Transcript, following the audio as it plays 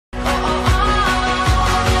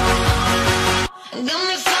Hey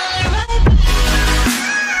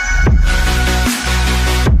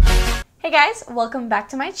guys, welcome back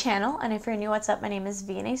to my channel, and if you're new, what's up? My name is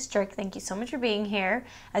vianney.strick. Thank you so much for being here.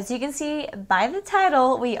 As you can see by the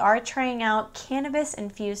title, we are trying out cannabis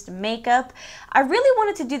infused makeup. I really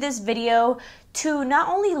wanted to do this video to not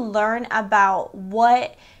only learn about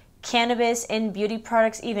what cannabis in beauty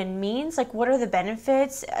products even means, like what are the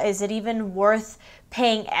benefits, is it even worth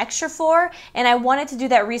paying extra for, and I wanted to do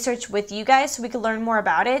that research with you guys so we could learn more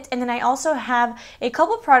about it. And then I also have a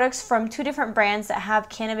couple products from two different brands that have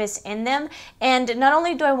cannabis in them, and not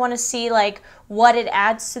only do I want to see like what it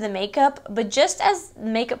adds to the makeup, but just as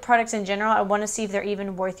makeup products in general, I want to see if they're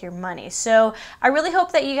even worth your money. So I really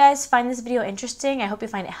hope that you guys find this video interesting. I hope you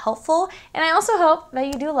find it helpful, and I also hope that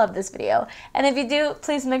you do love this video. And if you do,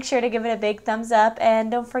 please make sure to give it a big thumbs up, and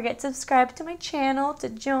don't forget to subscribe to my channel to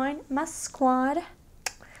join my squad.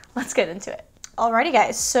 Let's get into it. Alrighty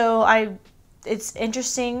guys, so it's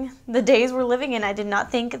interesting the days we're living in. I did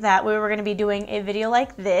not think that we were going to be doing a video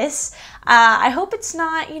like this. I hope it's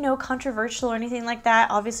not, you know, controversial or anything like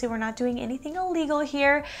that. Obviously, we're not doing anything illegal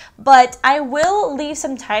here, but I will leave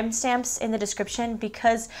some timestamps in the description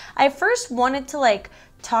because I first wanted to like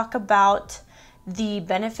talk about the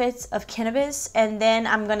benefits of cannabis, and then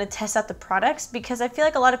I'm going to test out the products because I feel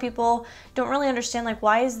like a lot of people don't really understand like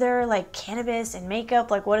why is there like cannabis in makeup,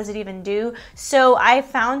 like what does it even do. So I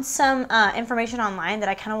found some information online that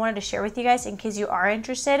I kind of wanted to share with you guys in case you are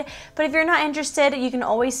interested, but if you're not interested, you can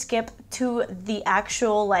always skip to the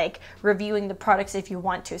actual like reviewing the products if you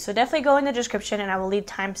want to. So definitely go in the description and I will leave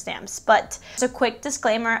timestamps. But just a quick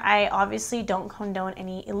disclaimer, I obviously don't condone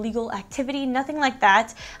any illegal activity, nothing like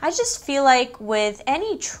that. I just feel like with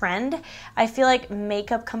any trend, I feel like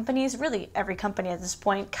makeup companies, really every company at this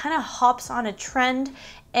point, kind of hops on a trend,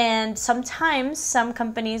 and sometimes some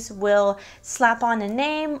companies will slap on a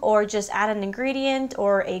name or just add an ingredient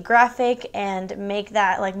or a graphic and make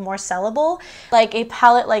that like more sellable, like a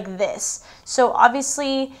palette like this. So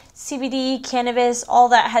obviously CBD, cannabis, all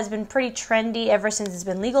that has been pretty trendy ever since it's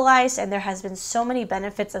been legalized, and there has been so many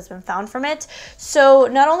benefits that's been found from it. So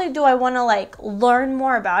not only do I want to like learn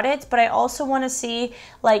more about it, but I also want to see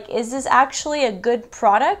like, is this actually a good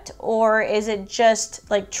product, or is it just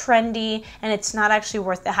like trendy and it's not actually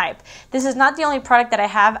worth the hype? This is not the only product that I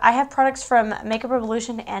have. I have products from Makeup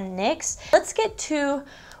Revolution and NYX. Let's get to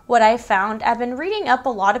what I found. I've been reading up a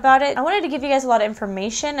lot about it. I wanted to give you guys a lot of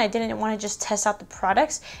information. I didn't want to just test out the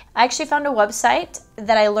products. I actually found a website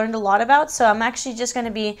that I learned a lot about, so I'm actually just going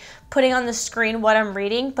to be putting on the screen what I'm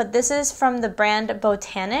reading, but this is from the brand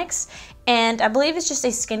Botanics, and I believe it's just a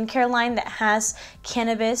skincare line that has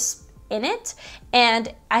cannabis in it,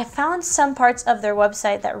 and I found some parts of their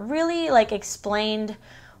website that really like explained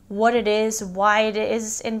what it is, why it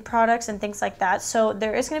is in products, and things like that. So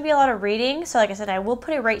there is going to be a lot of reading. So like I said, I will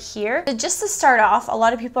put it right here. But just to start off, a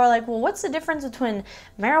lot of people are like, well, what's the difference between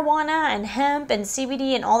marijuana and hemp and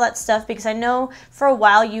CBD and all that stuff? Because I know for a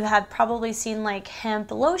while you have probably seen like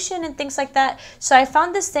hemp lotion and things like that. So I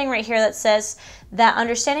found this thing right here that says that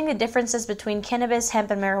understanding the differences between cannabis,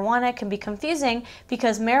 hemp, and marijuana can be confusing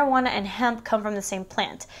because marijuana and hemp come from the same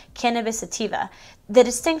plant, Cannabis sativa. The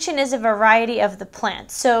distinction is a variety of the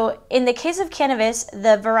plant. So in the case of cannabis,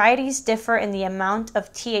 the varieties differ in the amount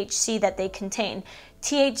of THC that they contain.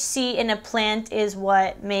 THC in a plant is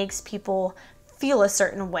what makes people feel a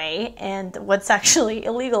certain way and what's actually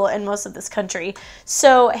illegal in most of this country.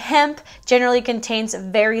 So hemp generally contains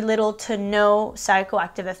very little to no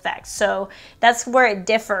psychoactive effects. So that's where it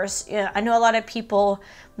differs. I know a lot of people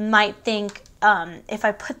might think, if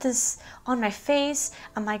I put this on my face,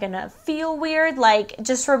 am I gonna feel weird? Like,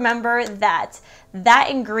 just remember that that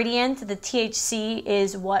ingredient, the THC,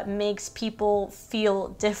 is what makes people feel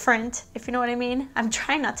different, if you know what I mean. I'm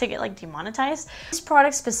trying not to get like demonetized. These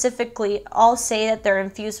products specifically all say that they're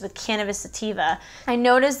infused with cannabis sativa. I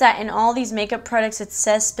noticed that in all these makeup products it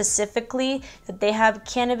says specifically that they have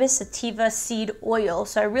cannabis sativa seed oil.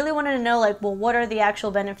 So I really wanted to know like, well, what are the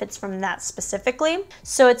actual benefits from that specifically?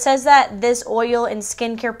 So it says that this oil and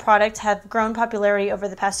skincare products have grown popularity over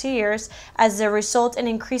the past few years as a result in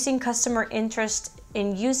increasing customer interest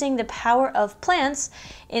in using the power of plants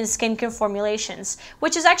in skincare formulations,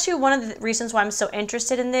 which is actually one of the reasons why I'm so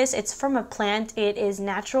interested in this. It's from a plant, it is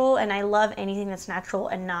natural, and I love anything that's natural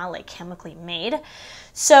and not like chemically made.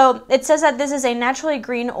 So it says that this is a naturally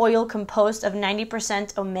green oil composed of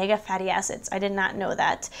 90% omega fatty acids. I did not know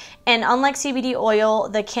that. And unlike CBD oil,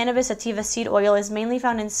 the cannabis sativa seed oil is mainly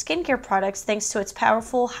found in skincare products thanks to its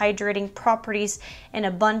powerful hydrating properties and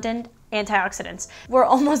abundant antioxidants. We're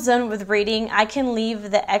almost done with reading. I can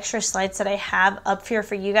leave the extra slides that I have up here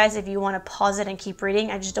for you guys if you want to pause it and keep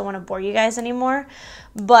reading. I just don't want to bore you guys anymore.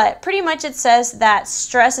 But pretty much it says that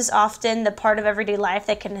stress is often the part of everyday life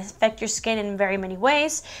that can affect your skin in very many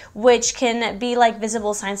ways, which can be like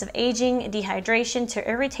visible signs of aging, dehydration to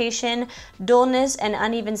irritation, dullness, and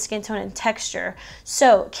uneven skin tone and texture.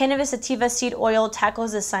 So cannabis sativa seed oil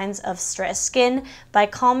tackles the signs of stressed skin by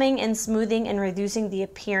calming and smoothing and reducing the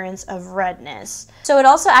appearance of redness. So it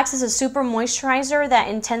also acts as a super moisturizer that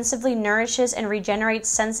intensively nourishes and regenerates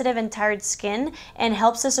sensitive and tired skin and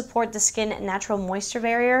helps to support the skin's natural moisture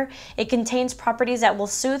barrier. It contains properties that will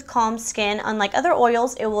soothe, calm skin. Unlike other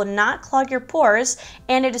oils, it will not clog your pores,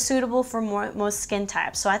 and it is suitable for most skin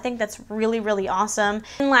types. So I think that's really, really awesome.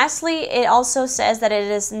 And lastly, it also says that it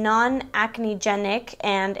is non-acnegenic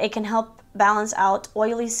and it can help balance out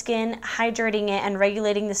oily skin, hydrating it, and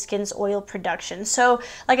regulating the skin's oil production. So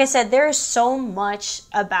like I said, there is so much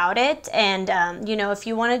about it, and you know, if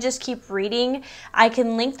you want to just keep reading, I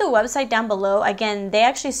can link the website down below. Again, they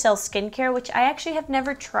actually sell skincare, which I actually have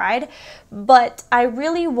never tried, but I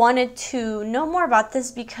really wanted to know more about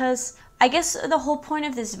this because I guess the whole point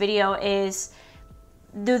of this video is,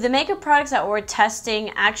 do the makeup products that we're testing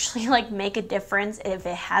actually like make a difference if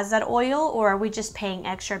it has that oil, or are we just paying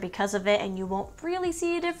extra because of it and you won't really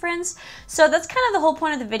see a difference? So that's kind of the whole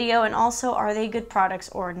point of the video, and also, are they good products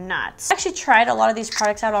or not? I actually tried a lot of these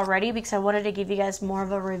products out already because I wanted to give you guys more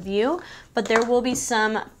of a review, but there will be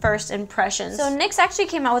some first impressions. So NYX actually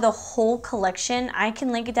came out with a whole collection. I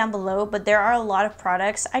can link it down below, but there are a lot of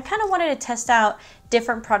products. I kind of wanted to test out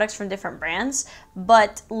different products from different brands,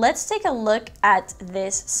 but let's take a look at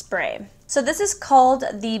this spray. So this is called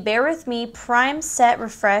the Bear With Me Prime Set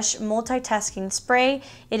Refresh Multitasking Spray.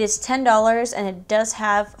 It is $10 and it does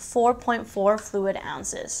have 4.4 fluid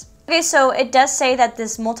ounces. Okay, so it does say that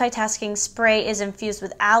this multitasking spray is infused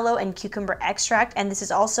with aloe and cucumber extract, and this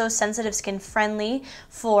is also sensitive skin friendly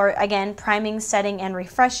for, again, priming, setting, and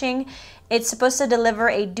refreshing. It's supposed to deliver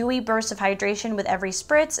a dewy burst of hydration with every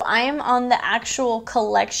spritz. I am on the actual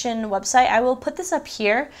collection website. I will put this up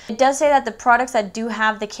here. It does say that the products that do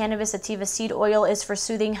have the cannabis sativa seed oil is for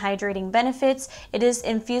soothing, hydrating benefits. It is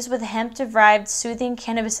infused with hemp-derived soothing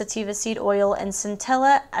cannabis sativa seed oil and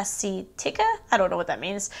Centella acetica, I don't know what that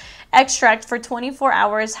means, extract for 24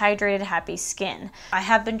 hours hydrated, happy skin. I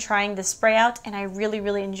have been trying this spray out and I really,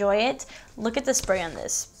 really enjoy it. Look at the spray on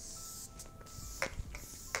this.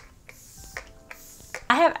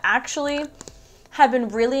 I have been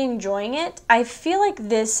really enjoying it. I feel like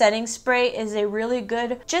this setting spray is a really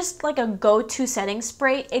good, just like a go-to setting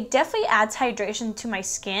spray. It definitely adds hydration to my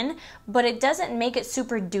skin, but it doesn't make it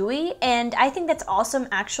super dewy, and I think that's awesome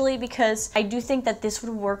actually, because I do think that this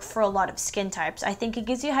would work for a lot of skin types. I think it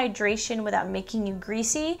gives you hydration without making you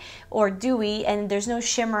greasy or dewy, and there's no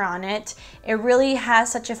shimmer on it. It really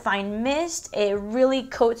has such a fine mist. It really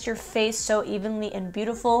coats your face so evenly and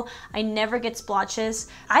beautiful. I never get splotches.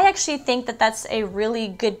 I actually think that that's a really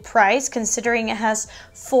good price considering it has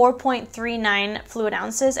 4.39 fluid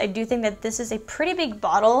ounces. I do think that this is a pretty big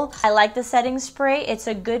bottle. I like the setting spray. It's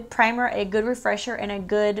a good primer, a good refresher, and a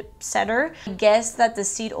good setter. I guess that the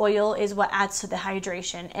seed oil is what adds to the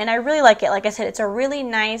hydration, and I really like it. Like I said, it's a really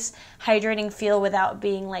nice hydrating feel without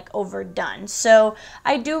being like overdone. So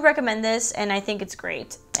I do recommend this, and I think it's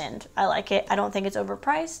great, and I like it. I don't think it's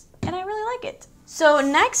overpriced, and I really like it. So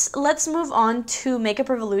next, let's move on to Makeup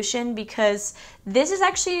Revolution, because this is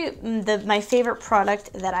actually my favorite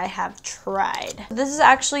product that I have tried. This is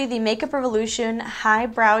actually the Makeup Revolution High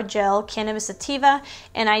Brow Gel Cannabis Sativa,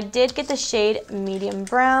 and I did get the shade medium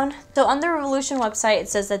brown. So on the Revolution website, it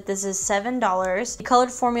says that this is $7. The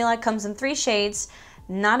colored formula comes in 3 shades.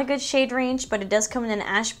 Not a good shade range, but it does come in an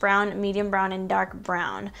ash brown, medium brown, and dark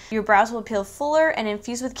brown. Your brows will appear fuller, and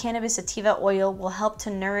infused with cannabis sativa oil will help to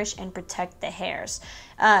nourish and protect the hairs.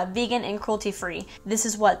 Vegan and cruelty-free. This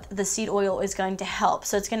is what the seed oil is going to help.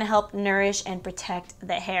 So it's going to help nourish and protect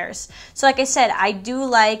the hairs. So like I said, I do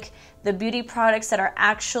like the beauty products that are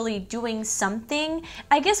actually doing something.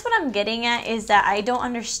 I guess what I'm getting at is that I don't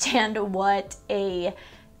understand what a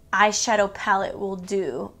eyeshadow palette will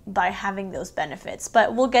do by having those benefits,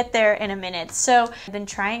 but we'll get there in a minute. So I've been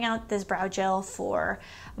trying out this brow gel for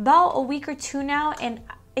about a week or 2 now, and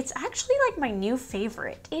it's actually like my new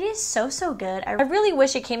favorite. It is so good. I really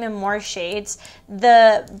wish it came in more shades.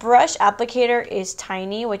 The brush applicator is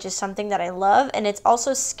tiny, which is something that I love, and it's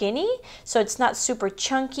also skinny, so it's not super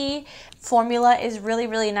chunky. Formula is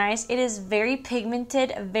really nice. It is very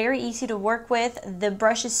pigmented, very easy to work with. The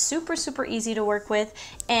brush is super easy to work with,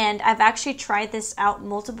 and I've actually tried this out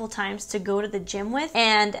multiple times to go to the gym with,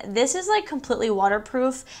 and this is like completely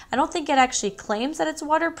waterproof. I don't think it actually claims that it's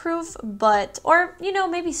waterproof, but, or you know,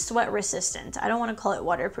 maybe sweat resistant. I don't want to call it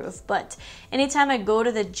waterproof, but anytime I go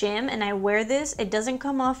to the gym and I wear this, it doesn't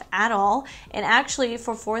come off at all. And actually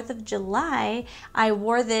for 4th of July, I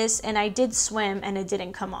wore this and I did swim and it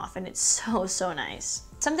didn't come off, and it's so nice.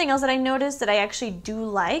 Something else that I noticed that I actually do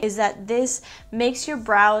like is that this makes your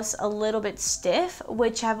brows a little bit stiff,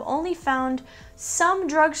 which I've only found some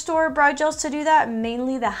drugstore brow gels to do that.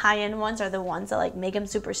 Mainly the high-end ones are the ones that like make them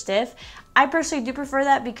super stiff. I personally do prefer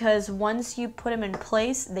that because once you put them in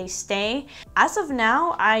place, they stay. As of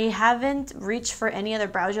now, I haven't reached for any other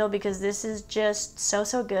brow gel because this is just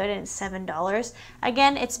so good, and it's $7.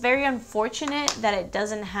 Again, it's very unfortunate that it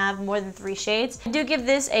doesn't have more than 3 shades. I do give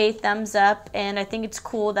this a thumbs up, and I think it's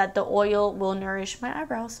cool that the oil will nourish my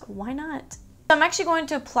eyebrows. Why not? I'm actually going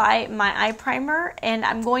to apply my eye primer, and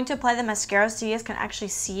I'm going to apply the mascara so you guys can actually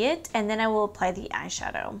see it, and then I will apply the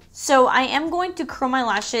eyeshadow. So I am going to curl my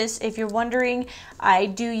lashes. If you're wondering, I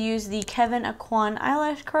do use the Kevyn Aucoin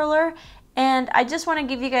eyelash curler, and I just want to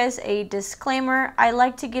give you guys a disclaimer. I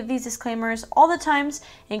like to give these disclaimers all the times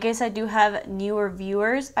in case I do have newer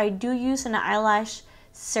viewers. I do use an eyelash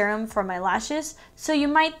serum for my lashes, so you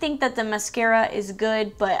might think that the mascara is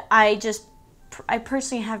good, but I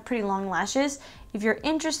personally have pretty long lashes. If you're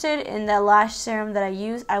interested in the lash serum that I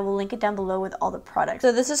use, I will link it down below with all the products.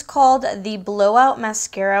 So this is called the Blowout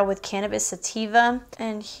Mascara with Cannabis Sativa,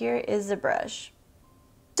 and here is the brush.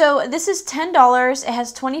 So this is $10. It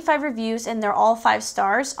has 25 reviews and they're all 5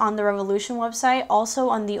 stars on the Revolution website. Also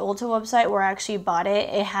on the Ulta website where I actually bought it,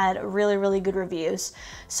 it had really good reviews.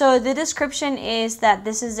 So the description is that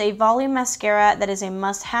this is a volume mascara that is a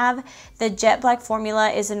must-have. The jet black formula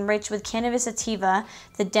is enriched with cannabis sativa.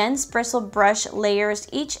 The dense bristle brush layers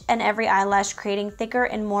each and every eyelash, creating thicker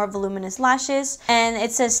and more voluminous lashes. And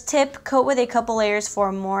it says tip, coat with a couple layers for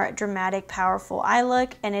a more dramatic, powerful eye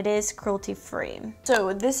look, and it is cruelty-free.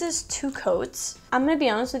 So this is 2 coats. I'm gonna be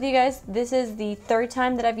honest with you guys, this is the 3rd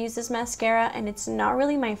time that I've used this mascara, and it's not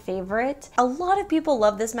really my favorite. A lot of people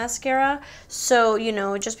love this mascara, so you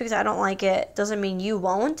know, just because I don't like it doesn't mean you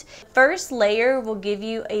won't. First layer will give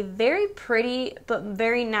you a very pretty but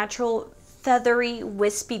very natural feathery,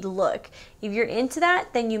 wispy look. If you're into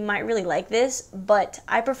that, then you might really like this, but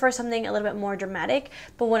I prefer something a little bit more dramatic.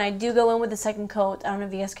 But when I do go in with the 2nd coat, I don't know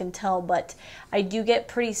if you guys can tell, but I do get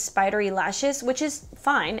pretty spidery lashes, which is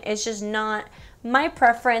fine. It's just not my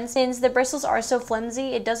preference. Since the bristles are so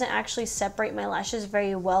flimsy, it doesn't actually separate my lashes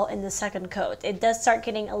very well in the 2nd coat. It does start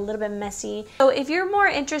getting a little bit messy. So if you're more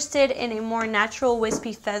interested in a more natural,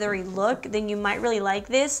 wispy, feathery look, then you might really like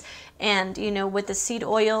this. And you know, with the seed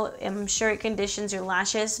oil, I'm sure it conditions your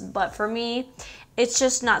lashes, but for me, it's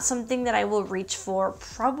just not something that I will reach for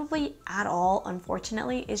probably at all.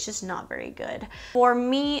 Unfortunately, it's just not very good. For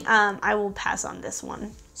me, I will pass on this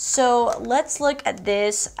one. So let's look at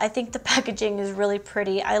this. I think the packaging is really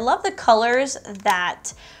pretty. I love the colors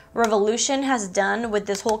that Revolution has done with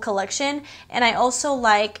this whole collection, and I also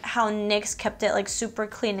like how NYX kept it like super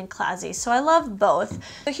clean and classy. So I love both.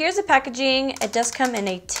 So here's the packaging. It does come in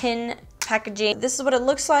a tin packaging. This is what it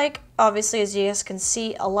looks like. Obviously, as you guys can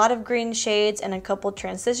see, a lot of green shades and a couple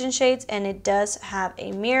transition shades, and it does have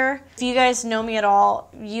a mirror. If you guys know me at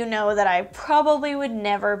all, you know that I probably would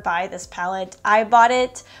never buy this palette. I bought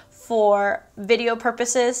it for video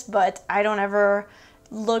purposes, but I don't ever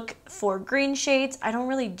look for green shades. I don't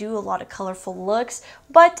really do a lot of colorful looks,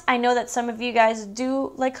 but I know that some of you guys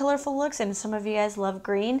do like colorful looks and some of you guys love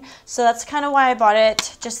green, so that's kind of why I bought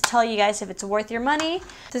it, just to tell you guys if it's worth your money.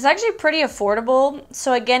 It's actually pretty affordable.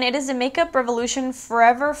 So again, it is a Makeup Revolution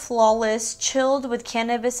Forever Flawless Chilled with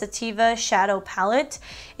Cannabis Sativa Shadow Palette.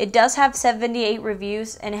 It does have 78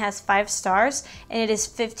 reviews and it has 5 stars, and it is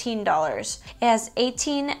 $15. It has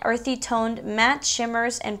 18 earthy toned matte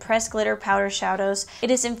shimmers and pressed glitter powder shadows. It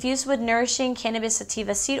is infused with nourishing cannabis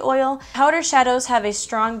sativa seed oil. Powder shadows have a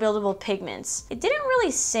strong buildable pigments. It didn't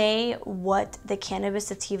really say what the cannabis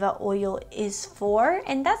sativa oil is for,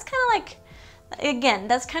 and that's kind of like Again,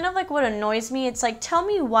 that's kind of like what annoys me. It's like, tell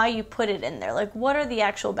me why you put it in there. Like, what are the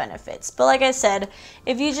actual benefits? But like I said,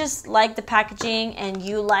 if you just like the packaging and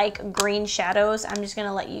you like green shadows, I'm just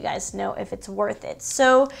gonna let you guys know if it's worth it.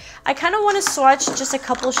 So I kind of want to swatch just a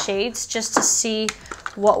couple shades just to see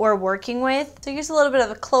what we're working with. So here's a little bit of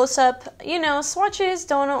a close-up. You know, swatches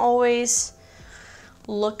don't always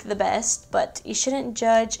look the best, but you shouldn't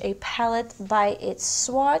judge a palette by its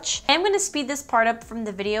swatch. I'm going to speed this part up from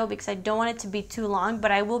the video because I don't want it to be too long,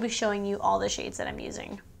 but I will be showing you all the shades that I'm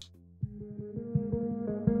using.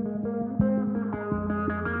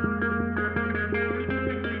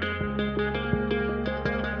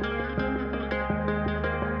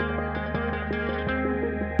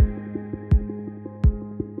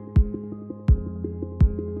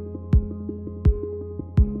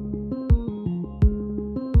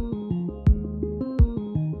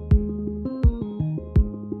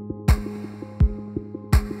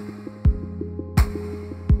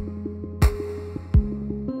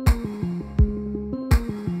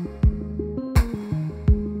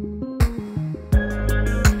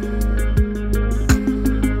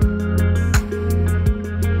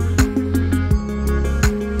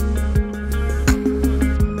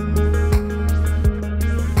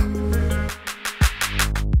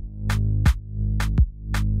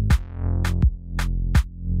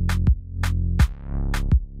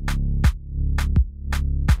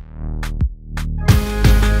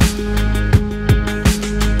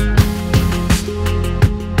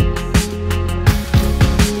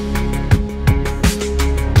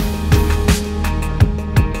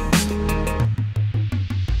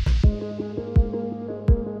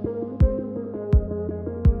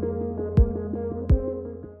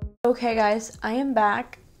 Okay guys, I am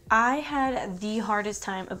back. I had the hardest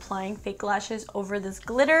time applying fake lashes over this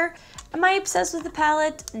glitter. Am I obsessed with the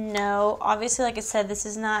palette? No. Obviously, like I said, this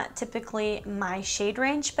is not typically my shade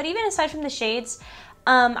range, but even aside from the shades,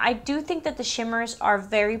 I do think that the shimmers are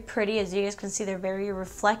very pretty. As you guys can see, they're very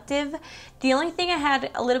reflective. The only thing I had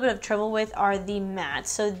a little bit of trouble with are the mattes.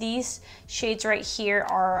 So these shades right here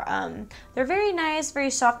are, they're very nice, very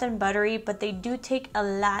soft and buttery, but they do take a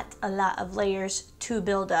lot of layers to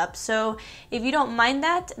build up. So if you don't mind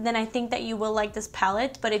that, then I think that you will like this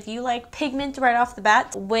palette. But if you like pigment right off the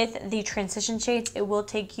bat with the transition shades, it will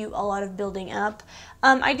take you a lot of building up.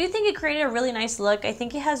 I do think it created a really nice look. I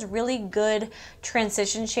think it has really good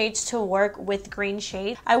transition shades to work with green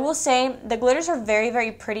shade. I will say the glitters are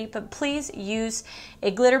very pretty, but please use a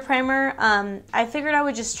glitter primer. I figured I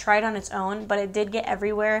would just try it on its own, but it did get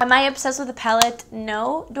everywhere. Am I obsessed with the palette?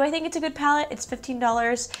 No. Do I think it's a good palette? It's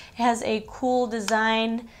 $15. It has a cool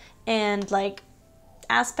design and like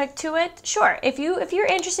aspect to it. Sure, if you're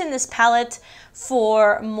interested in this palette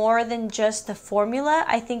for more than just the formula,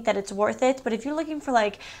 I think that it's worth it. But if you're looking for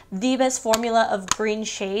like the best formula of green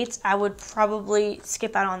shades, I would probably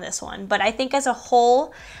skip out on this one. But I think as a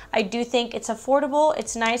whole, I do think it's affordable,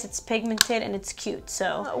 it's nice, it's pigmented, and it's cute.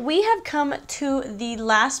 So we have come to the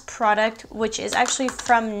last product, which is actually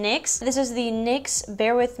from NYX. This is the NYX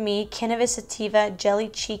Bear With Me Cannabis Sativa Jelly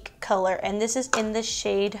Cheek Color, and this is in the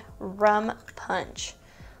shade Rum Punch.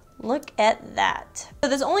 Look at that. So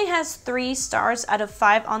this only has 3 stars out of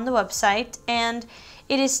 5 on the website, and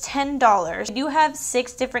it is $10. We do have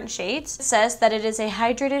 6 different shades. It says that it is a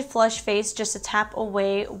hydrated flush face just a tap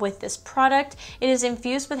away with this product. It is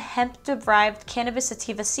infused with hemp-derived cannabis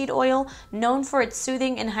sativa seed oil, known for its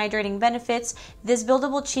soothing and hydrating benefits. This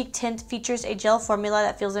buildable cheek tint features a gel formula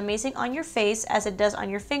that feels amazing on your face as it does on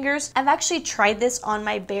your fingers. I've actually tried this on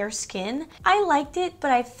my bare skin. I liked it,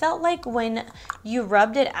 but I felt like when you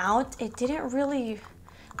rubbed it out, it didn't really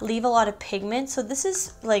leave a lot of pigment. So this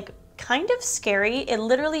is like kind of scary. It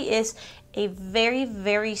literally is a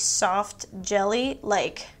very soft jelly.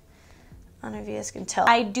 Like, I don't know if you guys can tell.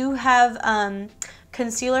 I do have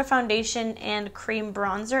concealer, foundation, and cream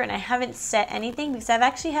bronzer, and I haven't set anything because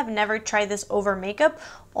have never tried this over makeup,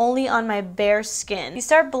 only on my bare skin. You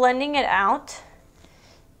start blending it out,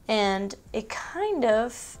 and it kind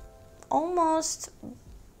of almost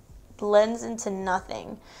blends into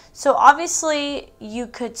nothing. So obviously you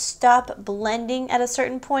could stop blending at a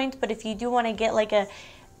certain point, but if you do want to get like a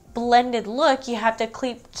blended look, you have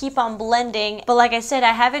to keep on blending. But like I said,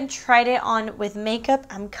 I haven't tried it on with makeup.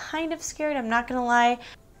 I'm kind of scared, I'm not gonna lie.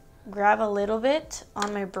 Grab a little bit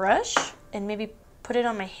on my brush and maybe put it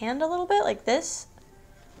on my hand a little bit like this.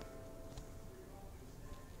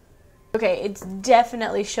 Okay, it's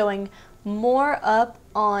definitely showing more up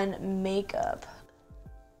on makeup.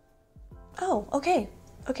 Oh, okay.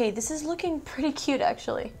 Okay, this is looking pretty cute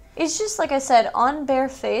actually. It's just like I said, on bare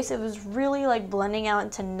face, it was really like blending out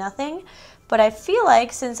into nothing. but I feel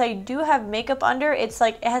like since I do have makeup under, it's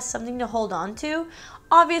like it has something to hold on to.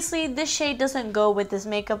 Obviously, this shade doesn't go with this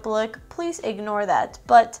makeup look. Please ignore that.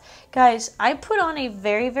 But guys, I put on a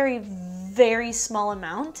very, very, very small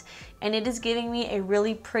amount, and it is giving me a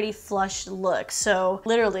really pretty flushed look. So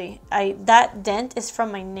literally, that dent is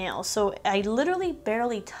from my nail. So I literally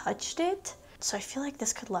barely touched it. So I feel like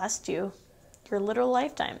this could last you your literal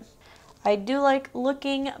lifetime. I do like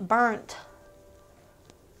looking burnt.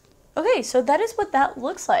 Okay, so that is what that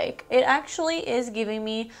looks like. It actually is giving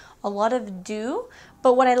me a lot of dew,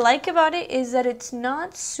 but what I like about it is that it's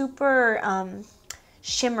not super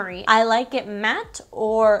shimmery. I like it matte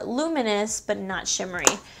or luminous, but not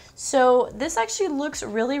shimmery. So this actually looks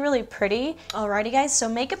really, really pretty. Alrighty guys, so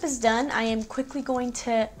makeup is done. I am quickly going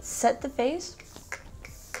to set the face.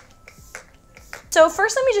 So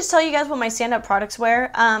first, let me just tell you guys what my standout products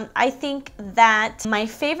were. I think that my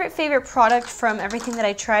favorite product from everything that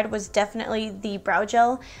I tried was definitely the brow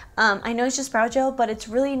gel. I know it's just brow gel, but it's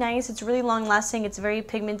really nice. It's really long lasting. It's very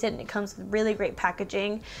pigmented, and it comes with really great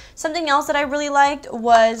packaging. Something else that I really liked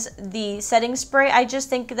was the setting spray. I just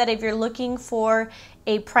think that if you're looking for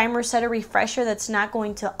a primer, setter, refresher that's not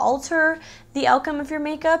going to alter the outcome of your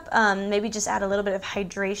makeup, maybe just add a little bit of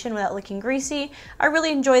hydration without looking greasy, I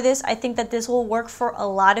really enjoy this. I think that this will work for a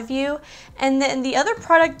lot of you. And then the other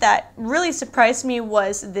product that really surprised me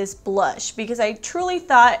was this blush, because I truly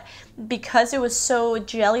thought because it was so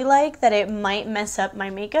jelly-like that it might mess up my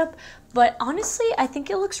makeup. But honestly, I think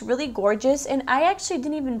it looks really gorgeous, and I actually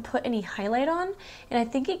didn't even put any highlight on, and I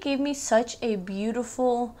think it gave me such a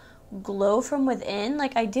beautiful glow from within.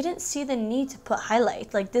 Like, I didn't see the need to put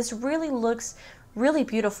highlight. Like, this really looks really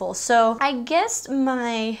beautiful. So I guess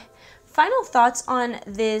my final thoughts on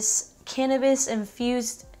this cannabis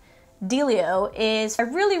infused dealio is I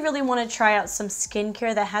really want to try out some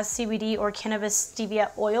skincare that has CBD or cannabis stevia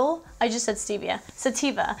oil. I just said stevia,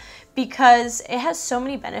 sativa, because it has so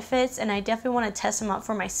many benefits, and I definitely want to test them out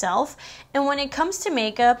for myself. And when it comes to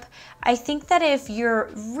makeup, I think that if you're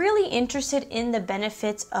really interested in the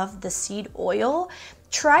benefits of the seed oil,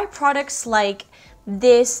 try products like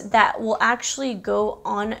this that will actually go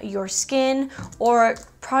on your skin, or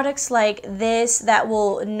products like this that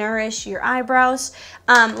will nourish your eyebrows.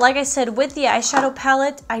 Like I said, with the eyeshadow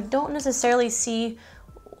palette, I don't necessarily see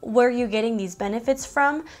where you're getting these benefits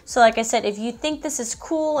from. So like I said, if you think this is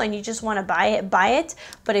cool and you just want to buy it.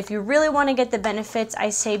 But if you really want to get the benefits, I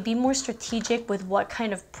say be more strategic with what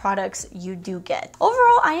kind of products you do get.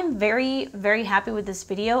 Overall, I am very happy with this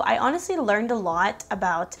video. I honestly learned a lot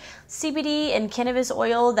about CBD and cannabis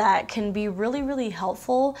oil that can be really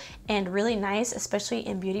helpful and really nice, especially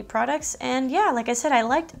in beauty products. And yeah, like I said, I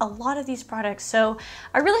liked a lot of these products. So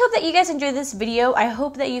I really hope that you guys enjoyed this video. I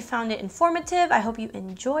hope that you found it informative. I hope you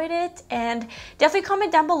enjoyed it, and definitely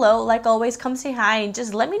comment down below. Like always, come say hi and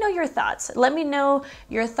just let me know your thoughts. Let me know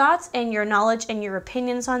your thoughts and your knowledge and your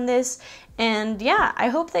opinions on this. And yeah, I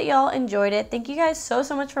hope that y'all enjoyed it. Thank you guys so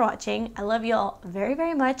much for watching. I love y'all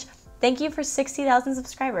very much. Thank you for 60,000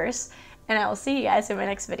 subscribers, and I will see you guys in my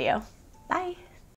next video. Bye.